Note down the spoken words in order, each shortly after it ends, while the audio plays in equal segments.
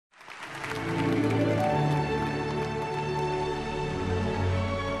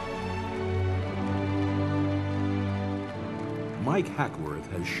Mike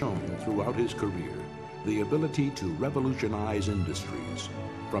Hackworth has shown throughout his career the ability to revolutionize industries,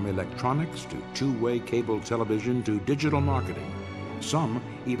 from electronics to two-way cable television to digital marketing, some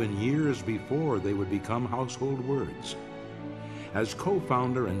even years before they would become household words. As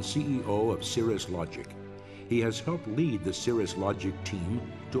co-founder and CEO of Cirrus Logic, he has helped lead the Cirrus Logic team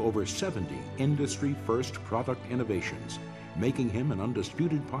to over 70 industry-first product innovations, making him an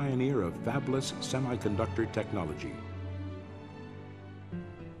undisputed pioneer of fabless semiconductor technology.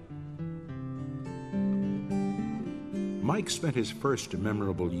 Mike spent his first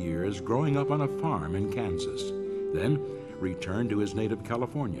memorable years growing up on a farm in Kansas, then returned to his native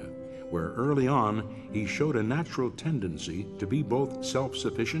California, where early on he showed a natural tendency to be both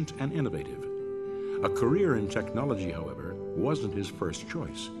self-sufficient and innovative. A career in technology, however, wasn't his first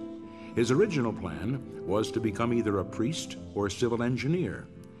choice. His original plan was to become either a priest or civil engineer.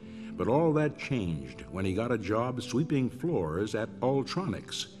 But all that changed when he got a job sweeping floors at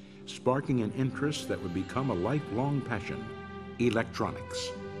Ultronics, sparking an interest that would become a lifelong passion: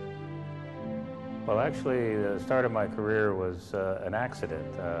 electronics. Well, actually, the start of my career was an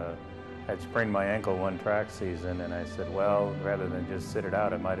accident. I'd sprained my ankle one track season, and I said, well, rather than just sit it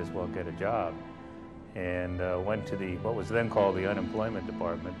out, I might as well get a job. And went to what was then called the unemployment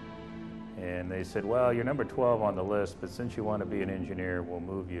department. And they said, well, you're number 12 on the list, but since you want to be an engineer, we'll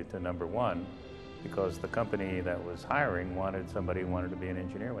move you to number 1, because the company that was hiring wanted somebody who wanted to be an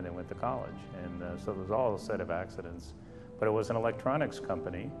engineer when they went to college. And so it was all a set of accidents. But it was an electronics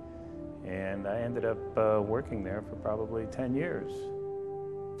company, and I ended up working there for probably 10 years.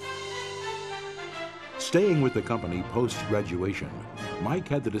 Staying with the company post-graduation, Mike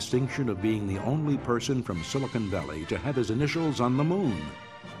had the distinction of being the only person from Silicon Valley to have his initials on the moon.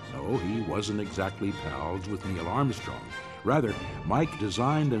 No, he wasn't exactly pals with Neil Armstrong. Rather, Mike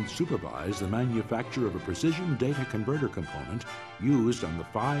designed and supervised the manufacture of a precision data converter component used on the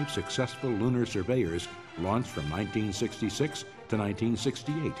 5 successful lunar surveyors launched from 1966 to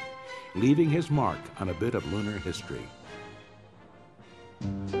 1968, leaving his mark on a bit of lunar history.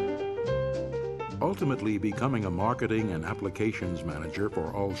 Ultimately becoming a marketing and applications manager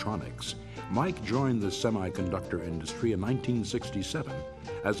for Ultronics, Mike joined the semiconductor industry in 1967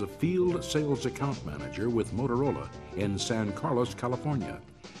 as a field sales account manager with Motorola in San Carlos, California,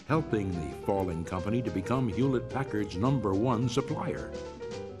 helping the falling company to become Hewlett-Packard's #1 supplier.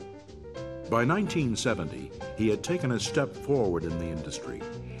 By 1970, he had taken a step forward in the industry,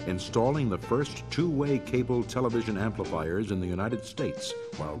 installing the first two-way cable television amplifiers in the United States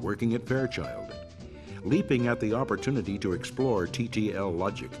while working at Fairchild. Leaping at the opportunity to explore TTL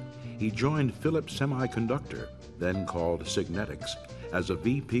logic, he joined Philips Semiconductor, then called Signetics, as a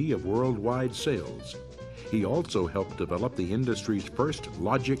VP of worldwide sales. He also helped develop the industry's first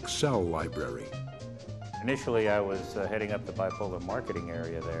logic cell library. Initially, I was heading up the bipolar marketing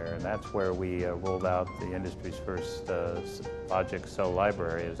area there, and that's where we rolled out the industry's first logic cell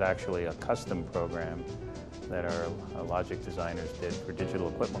library. It was actually a custom program that our logic designers did for Digital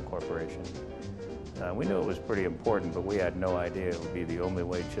Equipment Corporation. We knew it was pretty important, but we had no idea it would be the only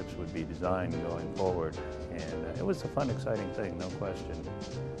way chips would be designed going forward. And it was a fun, exciting thing, no question.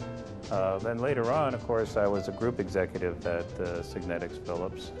 Then later on, of course, I was a group executive at Signetics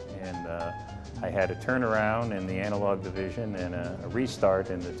Philips, and I had a turnaround in the analog division and a restart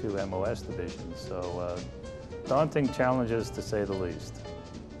in the 2 MOS divisions. So daunting challenges, to say the least,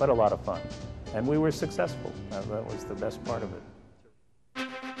 but a lot of fun. And we were successful. That was the best part of it.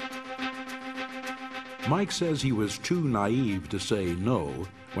 Mike says he was too naive to say no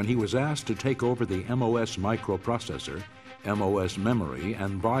when he was asked to take over the MOS microprocessor, MOS memory,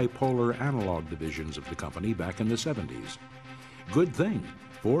 and bipolar analog divisions of the company back in the 70s. Good thing,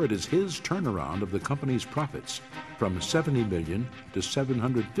 for it is his turnaround of the company's profits from $70 million to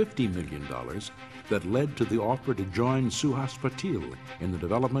 $750 million that led to the offer to join Suhas Patil in the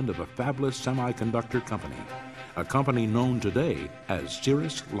development of a fabless semiconductor company, a company known today as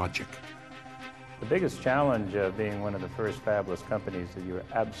Cirrus Logic. The biggest challenge of being one of the first fabless companies is that you're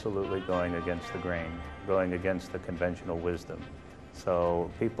absolutely going against the grain, going against the conventional wisdom.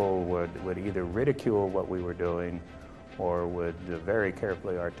 So people would either ridicule what we were doing or would very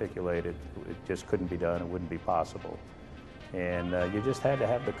carefully articulate it just couldn't be done, it wouldn't be possible. And you just had to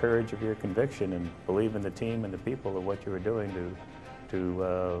have the courage of your conviction and believe in the team and the people of what you were doing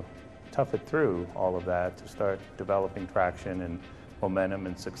to tough it through all of that, to start developing traction and momentum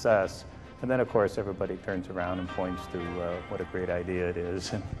and success. And then, of course, everybody turns around and points to what a great idea it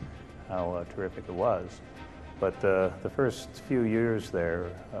is and how terrific it was. But the first few years there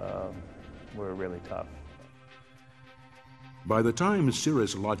were really tough. By the time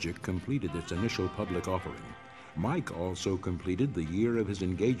Cirrus Logic completed its initial public offering, Mike also completed the year of his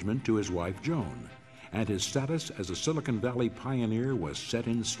engagement to his wife Joan, and his status as a Silicon Valley pioneer was set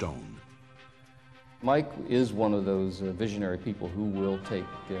in stone. Mike is one of those visionary people who will take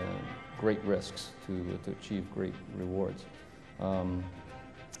great risks to achieve great rewards.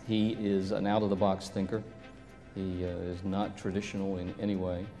 He is an out-of-the-box thinker. He is not traditional in any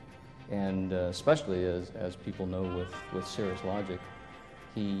way, and especially as people know with Cirrus Logic,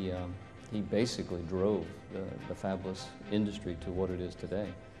 he basically drove the fabless industry to what it is today,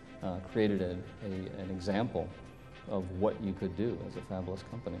 created an example of what you could do as a fabless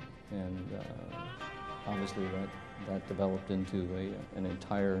company, and obviously that developed into an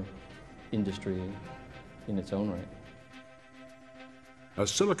entire industry in its own right. A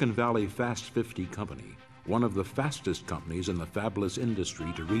Silicon Valley Fast 50 company, one of the fastest companies in the fabless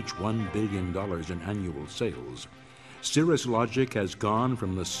industry to reach $1 billion in annual sales, Cirrus Logic has gone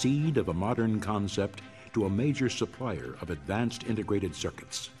from the seed of a modern concept to a major supplier of advanced integrated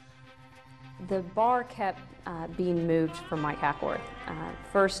circuits. The bar kept being moved for Mike Hackworth.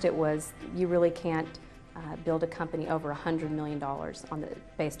 First it was, you really can't build a company over $100 million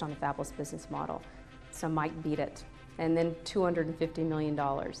based on the fabless business model. So Mike beat it. And then $250 million,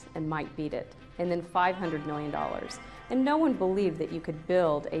 and Mike beat it. And then $500 million. And no one believed that you could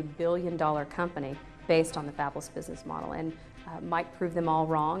build a billion-dollar company based on the fabless business model. And Mike proved them all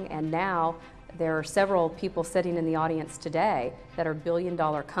wrong, and now there are several people sitting in the audience today that are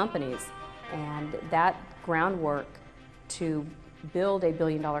billion-dollar companies, and that groundwork to build a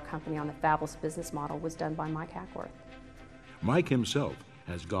billion-dollar company on the fabless business model was done by Mike Hackworth. Mike himself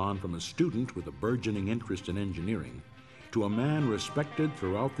has gone from a student with a burgeoning interest in engineering to a man respected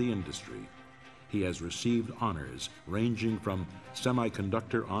throughout the industry. He has received honors ranging from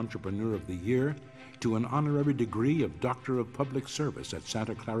Semiconductor Entrepreneur of the Year to an honorary degree of Doctor of Public Service at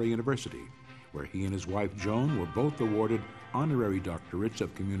Santa Clara University, where he and his wife Joan were both awarded honorary doctorates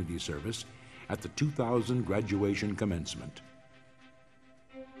of community service at the 2000 graduation commencement.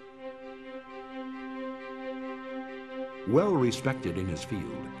 Well respected in his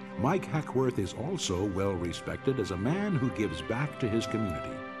field, Mike Hackworth is also well respected as a man who gives back to his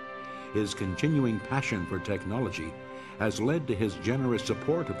community. His continuing passion for technology has led to his generous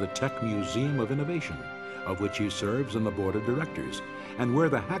support of the Tech Museum of Innovation, of which he serves on the board of directors, and where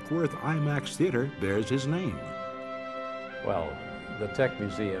the Hackworth IMAX Theater bears his name. Well, the Tech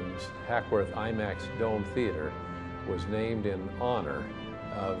Museum's Hackworth IMAX Dome Theater was named in honor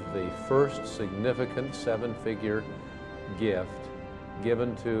of the first significant seven-figure gift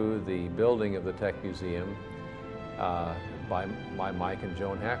given to the building of the Tech Museum by Mike and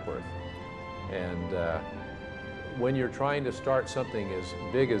Joan Hackworth. And when you're trying to start something as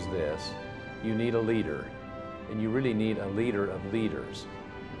big as this, you need a leader. And you really need a leader of leaders,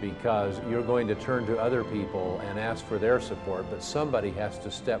 because you're going to turn to other people and ask for their support, but somebody has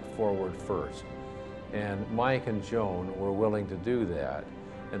to step forward first. And Mike and Joan were willing to do that.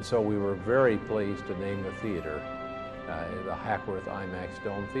 And so we were very pleased to name the theater the Hackworth IMAX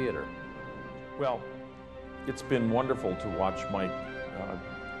Dome Theater. Well, it's been wonderful to watch Mike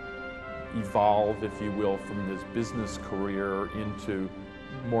evolve, if you will, from his business career into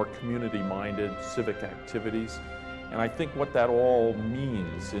more community-minded civic activities. And I think what that all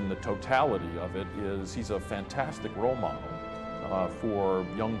means in the totality of it is he's a fantastic role model for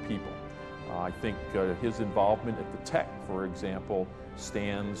young people. I think his involvement at the Tech, for example,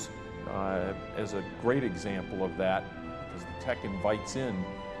 stands as a great example of that, because the Tech invites in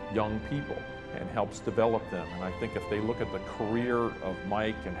young people and helps develop them. And I think if they look at the career of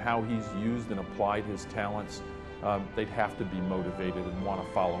Mike and how he's used and applied his talents, they'd have to be motivated and want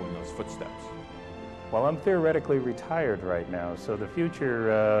to follow in those footsteps. Well, I'm theoretically retired right now, so the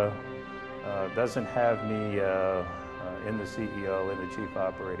future doesn't have me in the CEO, in the chief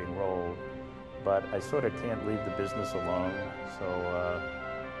operating role, but I sort of can't leave the business alone. So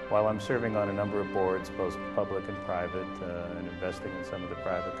while I'm serving on a number of boards, both public and private, and investing in some of the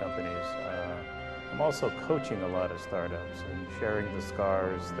private companies, I'm also coaching a lot of startups and sharing the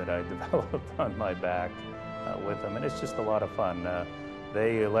scars that I developed on my back with them, and it's just a lot of fun.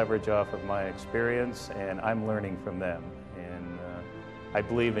 They leverage off of my experience, and I'm learning from them. And I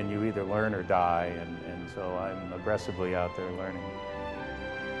believe in you either learn or die, and so I'm aggressively out there learning.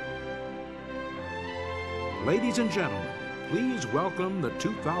 Ladies and gentlemen, please welcome the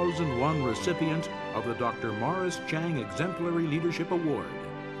 2001 recipient of the Dr. Morris Chang Exemplary Leadership Award,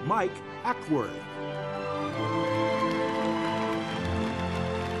 Mike Hackworth.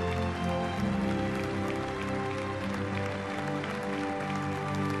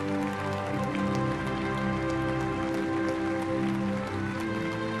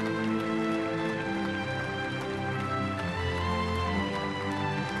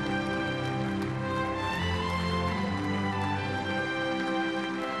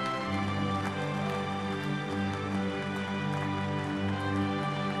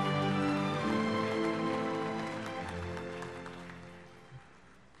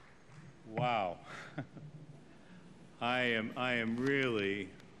 I am really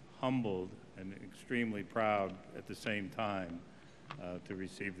humbled and extremely proud at the same time to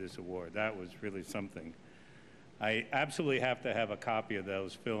receive this award. That was really something. I absolutely have to have a copy of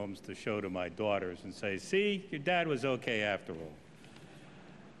those films to show to my daughters and say, see, your dad was okay after all.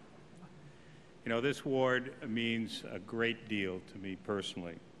 You know, this award means a great deal to me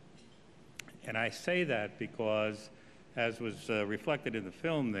personally. And I say that because, as was reflected in the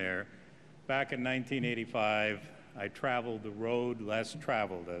film there, back in 1985, I traveled the road less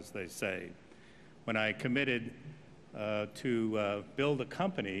traveled, as they say, when I committed to build a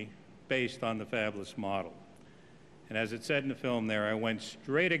company based on the Fabless model. And as it said in the film there, I went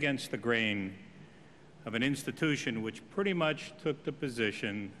straight against the grain of an institution which pretty much took the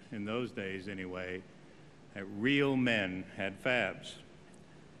position, in those days anyway, that real men had fabs.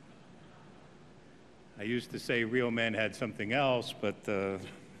 I used to say real men had something else, but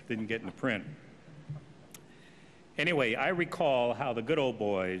didn't get in the print. Anyway, I recall how the good old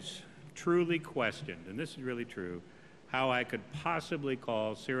boys truly questioned, and this is really true, how I could possibly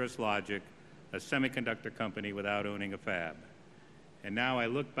call Cirrus Logic a semiconductor company without owning a fab. And now I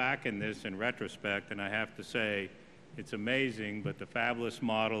look back in this in retrospect, and I have to say it's amazing, but the fabless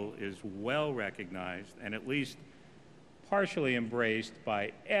model is well recognized and at least partially embraced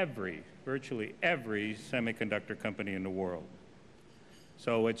by virtually every semiconductor company in the world.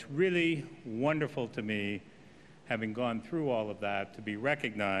 So it's really wonderful to me, having gone through all of that, to be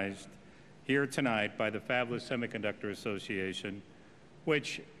recognized here tonight by the Fabless Semiconductor Association,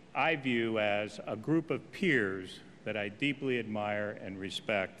 which I view as a group of peers that I deeply admire and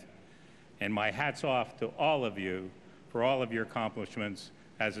respect. And my hat's off to all of you for all of your accomplishments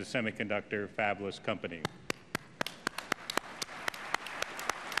as a semiconductor fabless company.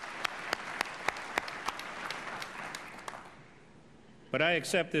 But I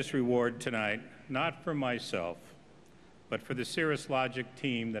accept this reward tonight, not for myself, but for the Cirrus Logic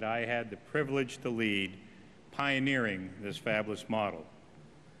team that I had the privilege to lead, pioneering this fabless model.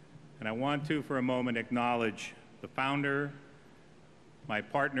 And I want to, for a moment, acknowledge the founder, my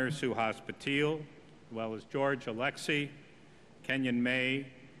partner, Suhas Patil, as well as George Alexi, Kenyon May.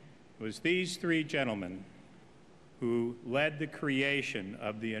 It was these three gentlemen who led the creation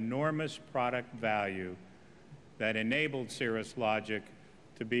of the enormous product value that enabled Cirrus Logic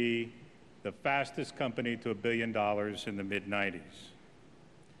to be the fastest company to $1 billion in the mid-90s.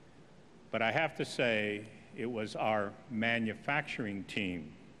 But I have to say, it was our manufacturing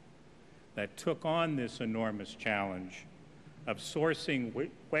team that took on this enormous challenge of sourcing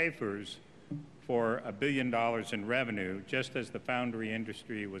wafers for $1 billion in revenue, just as the foundry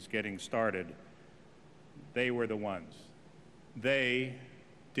industry was getting started. They were the ones. They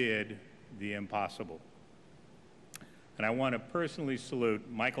did the impossible. And I want to personally salute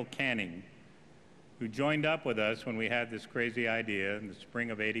Michael Canning, who joined up with us when we had this crazy idea in the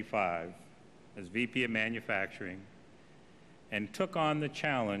spring of '85 as VP of Manufacturing, and took on the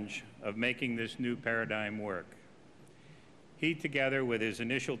challenge of making this new paradigm work. He, together with his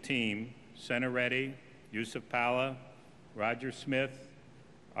initial team, Sena Reddy, Yusuf Palla, Roger Smith,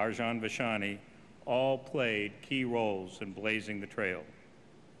 Arjan Vashani, all played key roles in blazing the trail.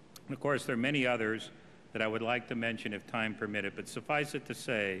 And of course, there are many others that I would like to mention if time permitted, but suffice it to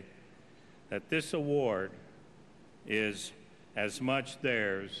say that this award is as much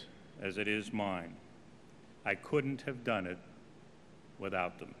theirs as it is mine. I couldn't have done it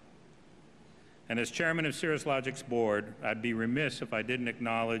without them. And as chairman of Cirrus Logic's board, I'd be remiss if I didn't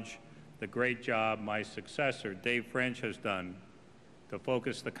acknowledge the great job my successor, Dave French, has done to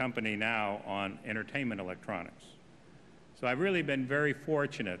focus the company now on entertainment electronics. So I've really been very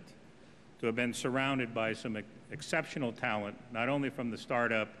fortunate to have been surrounded by some exceptional talent, not only from the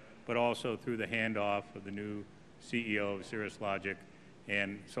startup, but also through the handoff of the new CEO of Cirrus Logic.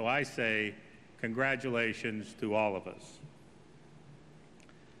 And so I say, congratulations to all of us.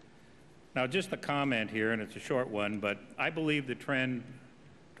 Now, just a comment here, and it's a short one, but I believe the trend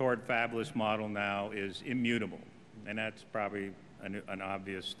toward fabless model now is immutable, and that's probably an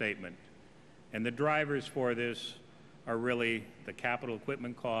obvious statement. And the drivers for this are really the capital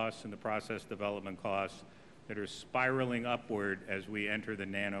equipment costs and the process development costs that are spiraling upward as we enter the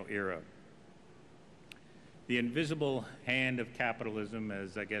nano era. The invisible hand of capitalism,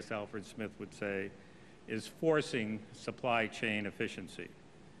 as I guess Alfred Smith would say, is forcing supply chain efficiency.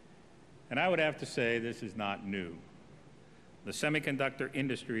 And I would have to say this is not new. The semiconductor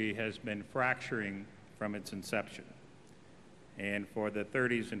industry has been fracturing from its inception. And for the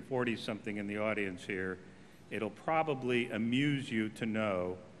 30s and 40s something in the audience here, it'll probably amuse you to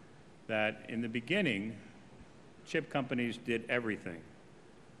know that in the beginning, chip companies did everything,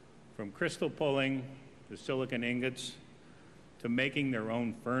 from crystal pulling to silicon ingots to making their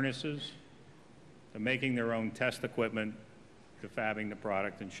own furnaces, to making their own test equipment, to fabbing the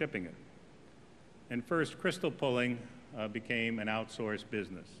product and shipping it. And first, crystal pulling became an outsourced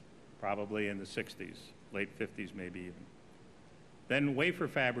business, probably in the 60s, late 50s maybe even. Then wafer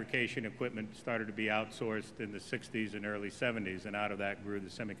fabrication equipment started to be outsourced in the 60s and early 70s, and out of that grew the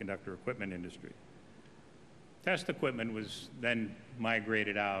semiconductor equipment industry. Test equipment was then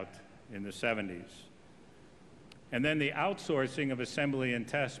migrated out in the 70s. And then the outsourcing of assembly and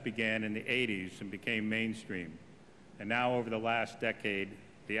test began in the 80s and became mainstream. And now over the last decade,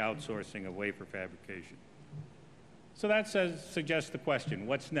 the outsourcing of wafer fabrication. So that suggests the question,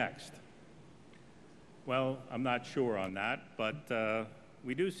 what's next? Well, I'm not sure on that, but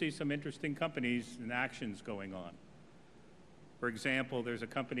we do see some interesting companies and actions going on. For example, there's a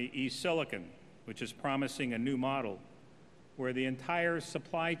company, eSilicon, which is promising a new model where the entire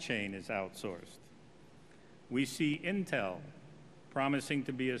supply chain is outsourced. We see Intel promising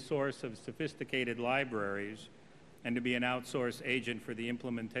to be a source of sophisticated libraries and to be an outsourced agent for the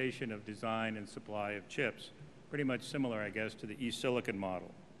implementation of design and supply of chips. Pretty much similar, I guess, to the eSilicon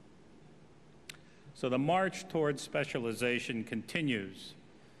model. So the march towards specialization continues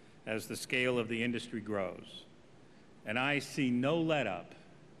as the scale of the industry grows. And I see no let-up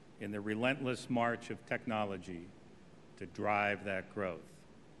in the relentless march of technology to drive that growth.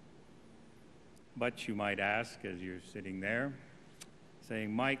 But you might ask, as you're sitting there,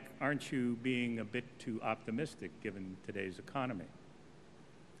 saying, Mike, aren't you being a bit too optimistic given today's economy?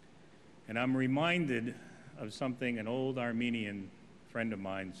 And I'm reminded of something an old Armenian friend of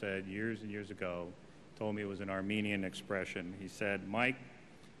mine said years and years ago, told me it was an Armenian expression. He said, Mike,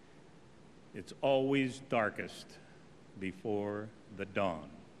 it's always darkest before the dawn.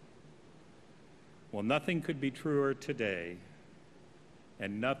 Well, nothing could be truer today,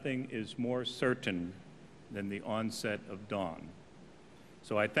 and nothing is more certain than the onset of dawn.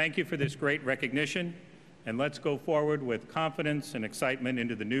 So I thank you for this great recognition, and let's go forward with confidence and excitement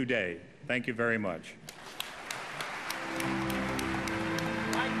into the new day. Thank you very much.